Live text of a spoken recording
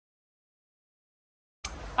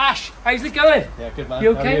Ash, how's it going? Yeah, good man.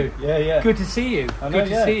 You okay? How are you? Yeah, yeah. Good to see you. I know, Good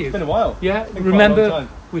to see you. It's been a while. Yeah, Been remember quite a long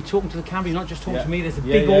time. we're talking to the camera, you're not just talking Yeah. to me, there's a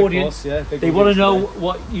Yeah, big yeah, of audience. course, yeah, big they want to audience know today.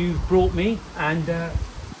 what you've brought me and what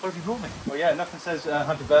have you brought me? Well, yeah, nothing says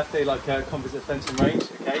happy birthday like composite fencing range.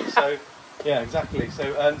 Okay, so yeah, exactly.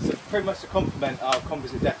 So, so pretty much to complement our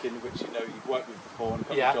composite decking, which you know you've worked with before on a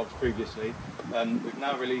couple of jobs previously, we've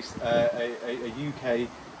now released a UK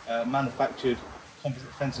manufactured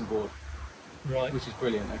composite fencing board. Right. Which is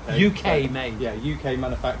brilliant. Okay. UK made. Yeah, UK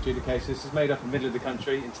manufactured. Okay, so this is made up in the middle of the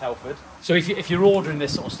country in Telford. So if you're ordering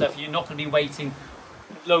this sort of stuff, you're not going to be waiting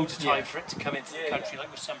loads of time for it to come into the country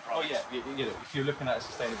like with some products. Oh yeah, you know, if you're looking at a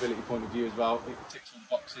sustainability point of view as well, it ticks all the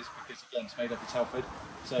boxes because again it's made up in Telford.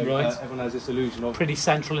 So everyone has this illusion of pretty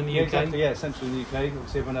central in the UK. Exactly, yeah, central in the UK.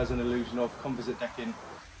 Obviously everyone has an illusion of composite decking.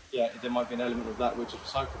 Yeah, there might be an element of that which is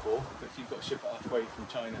recyclable, but if you've got to ship it halfway from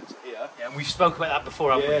China to here. Yeah, and we've spoken about that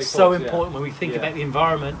before. Yeah, it's so important when we think about the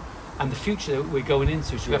environment and the future that we're going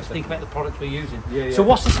into. So we have to think about the products we're using. So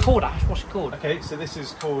what's this called, Ash? What's it called? Okay, so this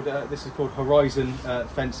is called Horizon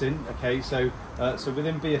fencing. Okay, so so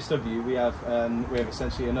within BSW we have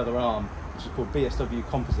essentially another arm which is called BSW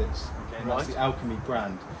Composites. Okay, and that's the Alchemy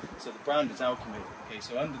brand. So the brand is Alchemy. Okay,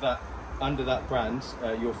 so under that brand,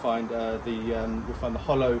 you'll find the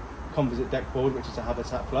hollow composite deck board, which is a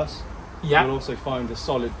Habitat Plus. Yeah. You'll also find a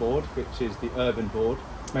solid board, which is the urban board,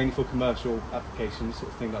 mainly for commercial applications,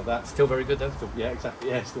 sort of thing like that. Still very good though. Yeah,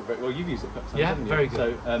 exactly. Yeah, still very well. You've used it a couple of times, haven't you? Very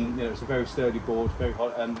good. So you know, it's a very sturdy board, very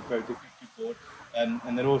hot, very good board.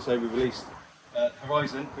 And then also we released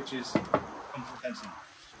Horizon, which is composite fencing.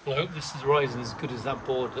 Well, I hope this is Horizon as good as that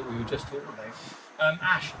board that we were just talking about.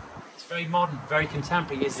 Ash, it's very modern, very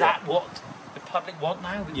contemporary. Is that what the public want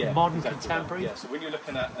now? Yeah, modern, exactly contemporary? Yeah, so when you're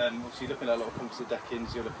looking at, obviously you're looking at a lot of composite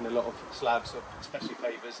deckings, you're looking at a lot of slabs, especially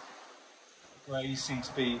pavers. Greys seem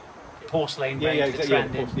to be... Porcelain range,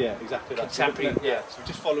 exactly. Yeah, exactly that. Contemporary. So we're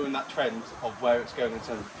just following that trend of where it's going in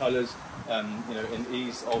terms of colours, you know, in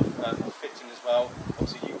ease of fitting as well.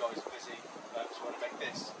 Obviously you guys are busy, so we want to make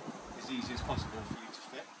this as easy as possible for you to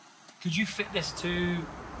fit. Could you fit this to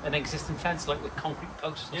an existing fence, like with concrete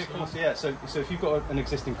posts? Yeah, of course. Yeah. So if you've got an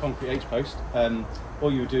existing concrete H post,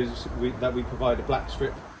 all you would do is we provide a black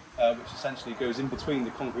strip, which essentially goes in between the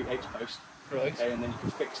concrete H post. Right. Okay, and then you can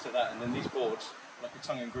fix to that, and then these boards, like a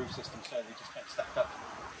tongue and groove system, so they just kind of stack up.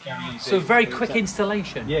 Very easy. So very quick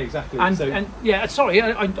installation. Yeah, exactly. And yeah, sorry,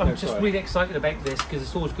 I'm just really excited about this because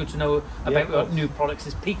it's always good to know about new products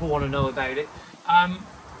as people want to know about it.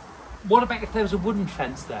 What about if there was a wooden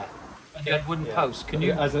fence there? And you had wooden posts, can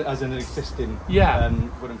you? As an existing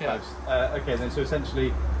wooden post. Okay, then so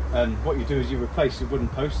essentially what you do is you replace your wooden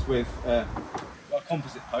post with a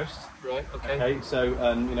composite post. Right, okay. Okay, so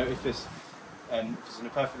you know, if it's in a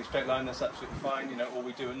perfectly straight line, that's absolutely fine. You know, or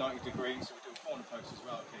we do a 90 degrees, so we do a corner post as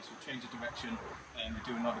well. Okay, so we change the direction and we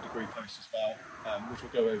do a 90-degree post as well, which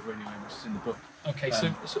we'll go over anyway, which is in the book. Okay,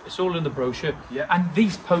 so it's all in the brochure. Yeah. And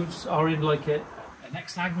these posts are in like an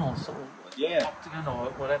hexagonal sort of octagon or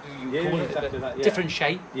whatever you call it. Exactly that, different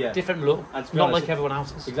shape, different look, and not like everyone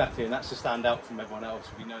else's. Exactly, and that's to stand out from everyone else.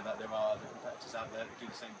 We know that there are other competitors out there that do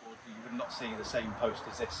the same board, but you would not see the same post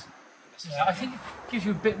as this. Yeah, I think it gives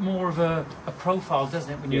you a bit more of a profile,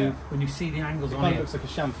 doesn't it, when you see the angles on it? It kind of looks like a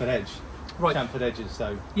chamfered edge. Right. Chamfered edges,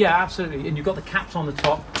 so... Yeah, absolutely. And you've got the caps on the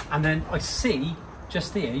top, and then I see,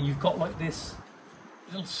 just here, you've got like this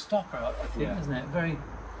little stopper, I think, isn't it? Very...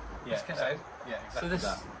 Let's get out. Yeah, exactly.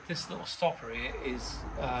 So this little stopper here is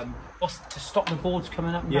what's to stop the boards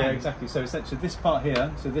coming up and down? Yeah, exactly. So essentially this part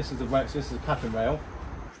here, so this is a capping rail,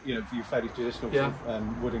 you know, for your fairly traditional sort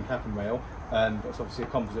of, wooden capping rail, but it's obviously a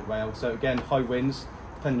composite rail. So again, high winds,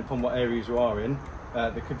 depending upon what areas you are in,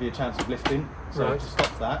 there could be a chance of lifting. So to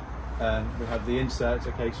stop that, we have the inserts,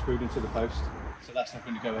 screwed into the post, so that's not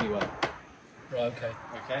going to go anywhere. Right, okay.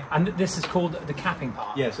 And this is called the capping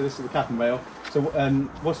part? Yeah, so this is the capping rail. So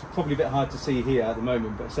what's probably a bit hard to see here at the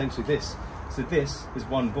moment, but essentially this is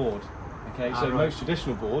one board. Okay, so most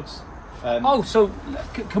traditional boards... so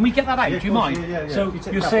can we get that out? Do you mind? Yeah. So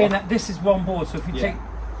you're saying that this is one board, so if you take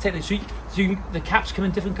this, so the caps come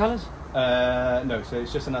in different colours? No, so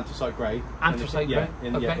it's just an anthracite grey. Anthracite grey?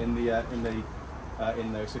 In there.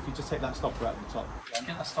 So if you just take that stopper out the top. Get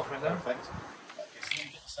that stopper out there. Perfect.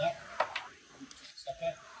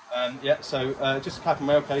 So just a capping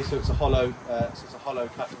rail, so it's a hollow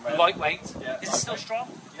capping rail. Lightweight. Yeah. Is it still strong?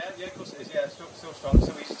 Yeah, of course it is. Yeah, it's still strong,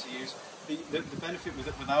 still easy to use. The benefit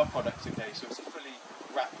with our product, so it's a fully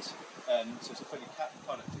wrapped. So it's a fully capped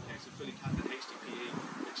product. Okay, so fully capped in HDPE,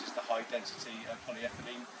 which is the high density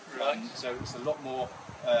polyethylene. Right. So it's a lot more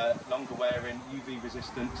longer wearing, UV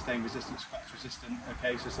resistant, stain resistant, scratch resistant.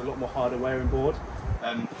 Okay, so it's a lot more harder wearing board.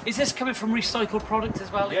 Is this coming from recycled product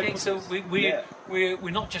as well? Yeah, Again? So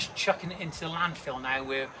we're not just chucking it into the landfill now.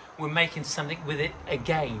 We're making something with it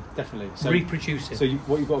again. Definitely. So, reproducing. So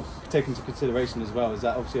what you've got to take into consideration as well is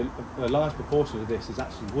that obviously a large proportion of this is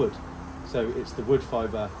actually wood. So it's the wood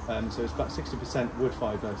fibre, so it's about 60% wood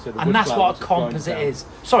fibre. So and that's what a composite is.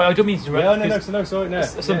 Sorry, I don't mean to interrupt. No, sorry, no.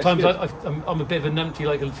 Sometimes I'm a bit of a numpty,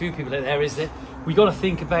 like a few people out there. Is that we got to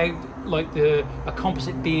think about like a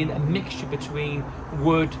composite being a mixture between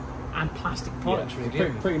wood and plastic products.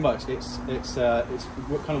 Really, pretty much. It's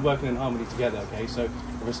kind of working in harmony together. Okay, so a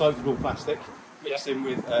recyclable plastic mixed in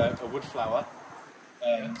with a wood flour.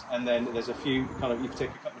 And then there's a few you can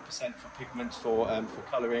take a couple of percent for pigments for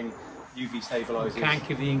colouring, UV stabilisers. Can't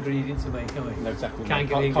give the ingredients away, can we? No, exactly. Can't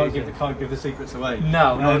give the secrets away.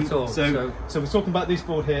 No, not at all. So we're talking about this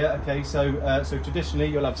board here. Okay, so traditionally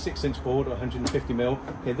you'll have a 6-inch board or 150mm.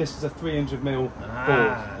 Okay, this is a 300mm board.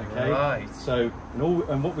 Okay, right. So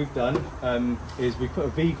and what we've done is we put a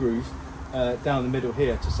V groove down the middle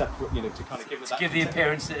here to separate, to kind of give it that. Give the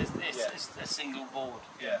appearance that it's a single board.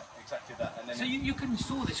 Yeah, exactly that. And then so you can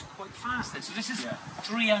install this quite fast then. So this is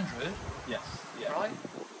 300. Yes. Yeah. Right.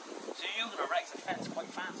 So you're going to erect a fence quite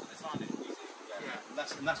fast with this, aren't you?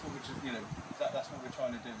 And that's what we're just, that's what we're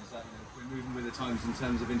trying to do. Is that we're moving with the times in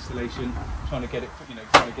terms of installation, trying to get it,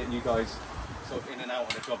 trying to get you guys sort of in and out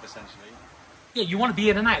on the job essentially. Yeah, you want to be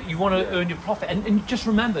in and out. You want to earn your profit, and just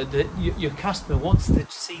remember that your customer wants to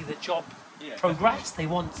see the job progress. Definitely. They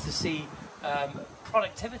want to see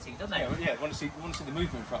productivity, don't they? Yeah, want to see the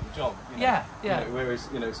movement throughout the job. Yeah. Whereas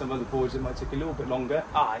some other boards it might take a little bit longer.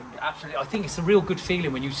 Absolutely. I think it's a real good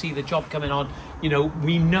feeling when you see the job coming on.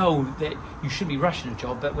 We know that you shouldn't be rushing a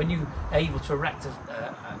job, but when you are able to erect a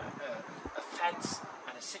fence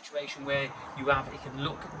and a situation where it can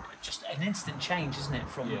look just an instant change, isn't it?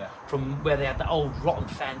 From where they had that old rotten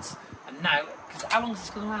fence and now, because how long is this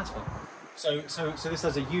going to last for? So this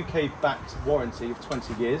has a UK-backed warranty of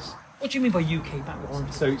 20 years. What do you mean by UK-backed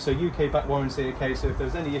warranty? So UK-backed warranty, okay, so if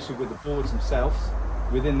there's any issue with the boards themselves,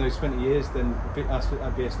 within those 20 years, then us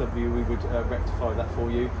at BSW, we would rectify that for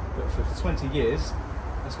you. But for 20 years,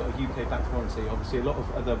 that's got a UK-backed warranty. Obviously, a lot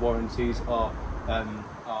of other warranties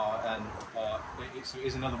it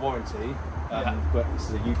is another warranty, but this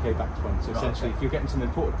is a UK-backed one. So essentially, if you're getting some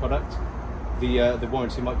imported product, the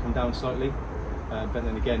warranty might come down slightly. But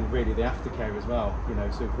then again, really the aftercare as well.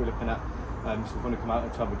 So if we're looking at, so if we want to come out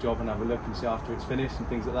and have a job and have a look and see after it's finished and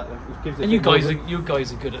things like that, it gives it. And you guys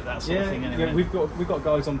are good at that sort of thing, anyway. Yeah, we've got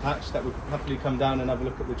guys on patch that would happily come down and have a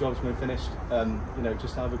look at the jobs when we're finished.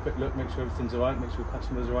 Just have a quick look, make sure everything's alright, make sure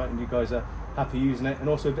customers are right, and you guys are happy using it, and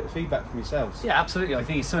also a bit of feedback from yourselves. Yeah, absolutely. I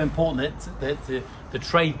think it's so important that the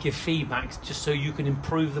trade give feedback just so you can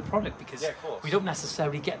improve the product, because we don't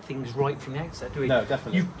necessarily get things right from the outset, do we? No,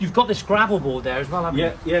 definitely. You've got this gravel board there as well, haven't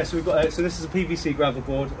you? Yeah. So we've got so this is a PVC gravel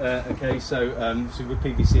board. So with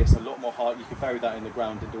PVC, it's a lot more hard. You can bury that in the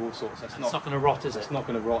ground and do all sorts. It's not going to rot, is it? It's not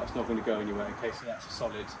going to rot. It's not going to go anywhere. Okay, so that's a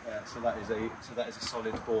solid. So that is a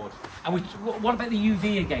solid board. And what about the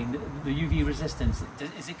UV again? The UV resistance.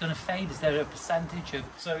 Is it going to fade? Is there a percentage of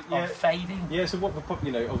fading? Yeah. So what we're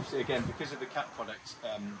probably, obviously again because of the cap product,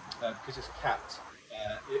 because it's capped,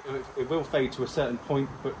 it will fade to a certain point,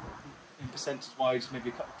 but in percentage-wise, maybe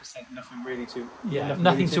a couple of percent, nothing really to. Yeah,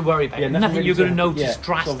 nothing to worry about. Nothing really you're going to notice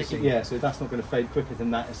drastically. So that's not going to fade quicker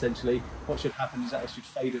than that. Essentially, what should happen is that it should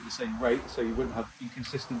fade at the same rate, so you wouldn't have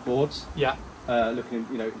inconsistent boards. Yeah. Looking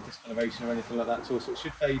at discoloration or anything like that. So it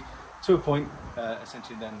should fade to a point,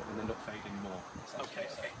 essentially, and then not fade anymore. Okay.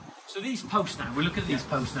 So these posts now, we're looking at these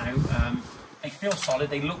posts now. They feel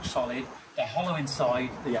solid. They look solid. They're hollow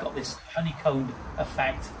inside. They've got this honeycombed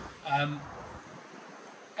effect.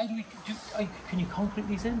 Can you concrete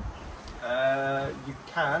these in? You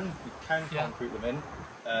can concrete them in.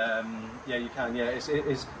 You can. Yeah, so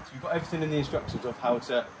you've got everything in the instructions of how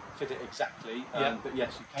to fit it exactly. But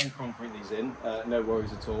yes, you can concrete these in. No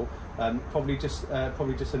worries at all. Probably just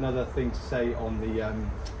another thing to say on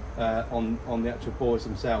the actual boards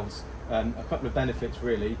themselves. A couple of benefits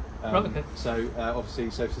really. So obviously,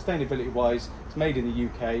 sustainability-wise, it's made in the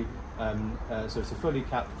UK. So it's a fully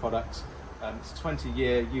capped product. It's a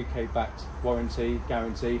 20-year UK-backed warranty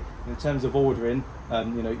guarantee. And in terms of ordering,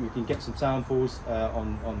 you can get some samples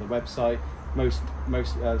on the website. Most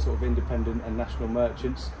sort of independent and national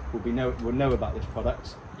merchants will know about this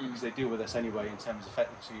product because they deal with us anyway in terms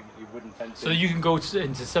of wooden fencing. So you can go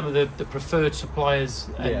into some of the preferred suppliers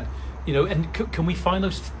and You know, and can we find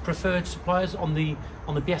those preferred suppliers on the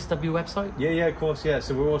BSW website? Yeah, of course, yeah.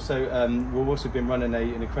 So we've also been running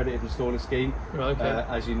an accredited installer scheme, right, okay.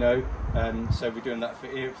 As you know. So we're doing that for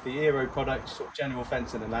the Aero products, sort of general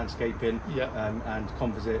fencing and landscaping, and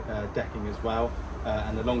composite decking as well.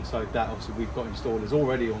 And alongside that, obviously, we've got installers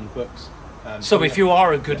already on the books. So if you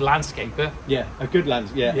are a good landscaper,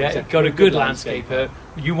 got a good landscaper,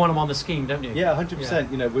 you want them on the scheme, don't you? Yeah,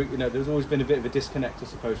 100%. You know, there's always been a bit of a disconnect, I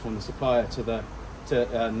suppose, from the supplier to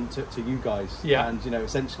you guys. Yeah. And you know,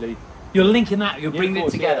 essentially, you're linking that, you're bringing it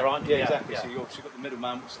together, aren't you? Yeah, exactly. So you've obviously got the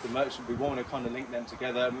middleman, which is the merchant. We want to kind of link them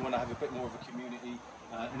together, and we want to have a bit more of a community.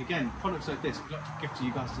 And again, products like this, we'd like to give to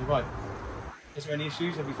you guys to say, right, is there any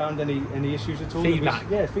issues? Have you found any issues at all? Feedback.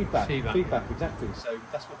 Feedback, exactly. So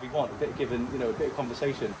that's what we want, a bit of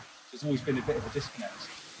conversation. There's always been a bit of a disconnect.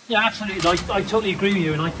 Yeah, absolutely. I totally agree with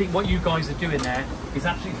you, and I think what you guys are doing there is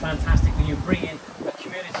absolutely fantastic when you're bringing a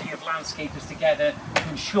community of landscapers together to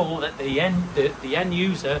ensure that the end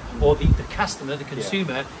user or the customer, the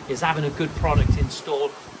consumer, is having a good product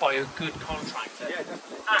installed by a good contractor. Yeah,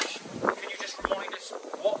 definitely. Ash, can you just remind us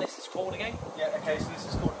what this is called again? Yeah, okay, so this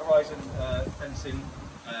is called Horizon fencing,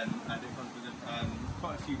 and it comes with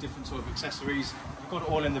quite a few different sort of accessories. We've got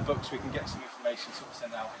it all in the books. We can get some information sort of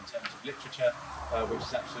sent out in terms of literature, which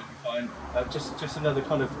is absolutely fine. Just another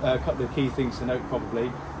kind of couple of key things to note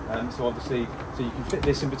probably. So obviously, you can fit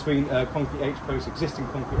this in between concrete H posts, existing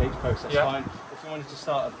concrete H posts. That's fine. If you wanted to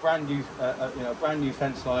start a brand new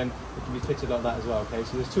fence line, it can be fitted like that as well. Okay,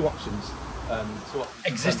 so there's two options.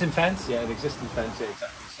 Existing fence? Yeah, an existing fence. Yeah,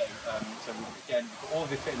 exactly. So again, we've got all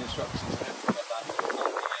the fitting instructions and everything like that on the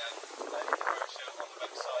brochure on the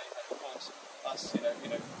website, and of course us, you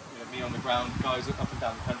know, me on the ground, guys up and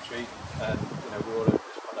down the country, we're all over this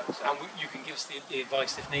product. So. And you can give us the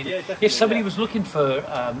advice if needed. Yeah, definitely, if somebody was looking for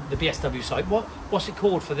the BSW site, what's it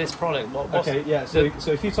called for this product?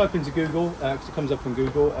 So if you type into Google, because it comes up on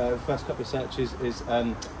Google, the first couple of searches is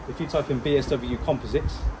if you type in BSW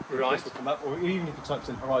Composites, right, will come up, or even if you type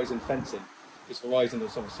in Horizon Fencing, because Horizon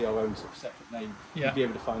is obviously our own sort of separate name, you'll be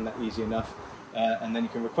able to find that easy enough. And then you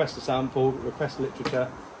can request a sample, request literature,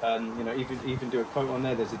 even do a quote on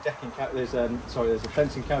there. There's a there's a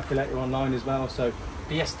fencing calculator online as well. So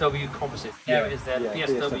BSW Composite, there it is there,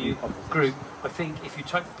 BSW group. Composite. I think if you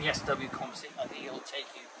type BSW Composite, I think it'll take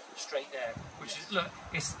you straight there. Which is, look,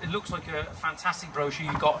 it looks like a fantastic brochure.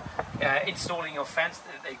 You've got installing your fence.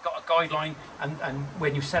 They've got a guideline, and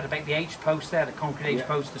when you said about the H post there, the concrete H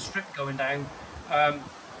post, the strip going down. Look,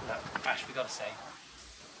 Ash, we got to say.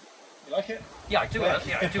 You like it? Yeah, I do. I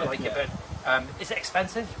do like it, but is it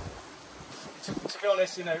expensive? To be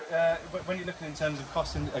honest, when you're looking in terms of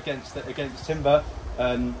costing against timber,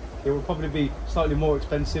 it will probably be slightly more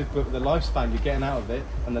expensive, but the lifespan you're getting out of it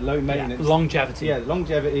and the low maintenance, longevity. Yeah,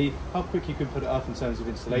 longevity. How quick you can put it up in terms of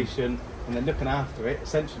installation, and then looking after it.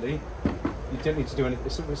 Essentially, you don't need to do anything.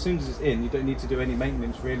 As soon as it's in, you don't need to do any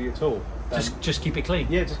maintenance really at all. Just keep it clean.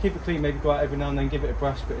 Yeah, just keep it clean. Maybe go out every now and then, give it a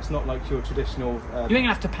brush, but it's not like your traditional. You ain't gonna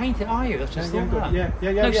have to paint it, are you? That's just that. Yeah.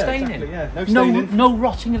 No staining. Exactly, yeah. No staining. No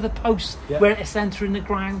rotting of the posts where it's entering the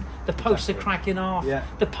ground. The posts are cracking off. Yeah.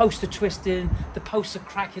 The posts are twisting. The posts are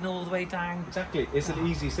cracking all the way down. Exactly. It's an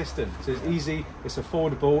easy system. So it's easy, it's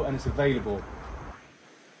affordable, and it's available.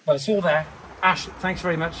 Well, it's all there. Ash, thanks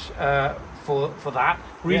very much for that.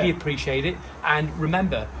 Really appreciate it. And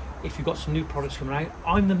remember, if you've got some new products coming out,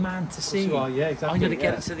 I'm the man to see. Yeah, exactly. I'm going to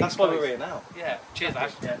get it to these. That's why we're here now. Yeah. Cheers,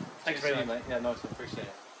 Ash. Yeah. Thanks very much, mate. Yeah, nice. I appreciate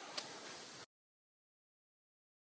it.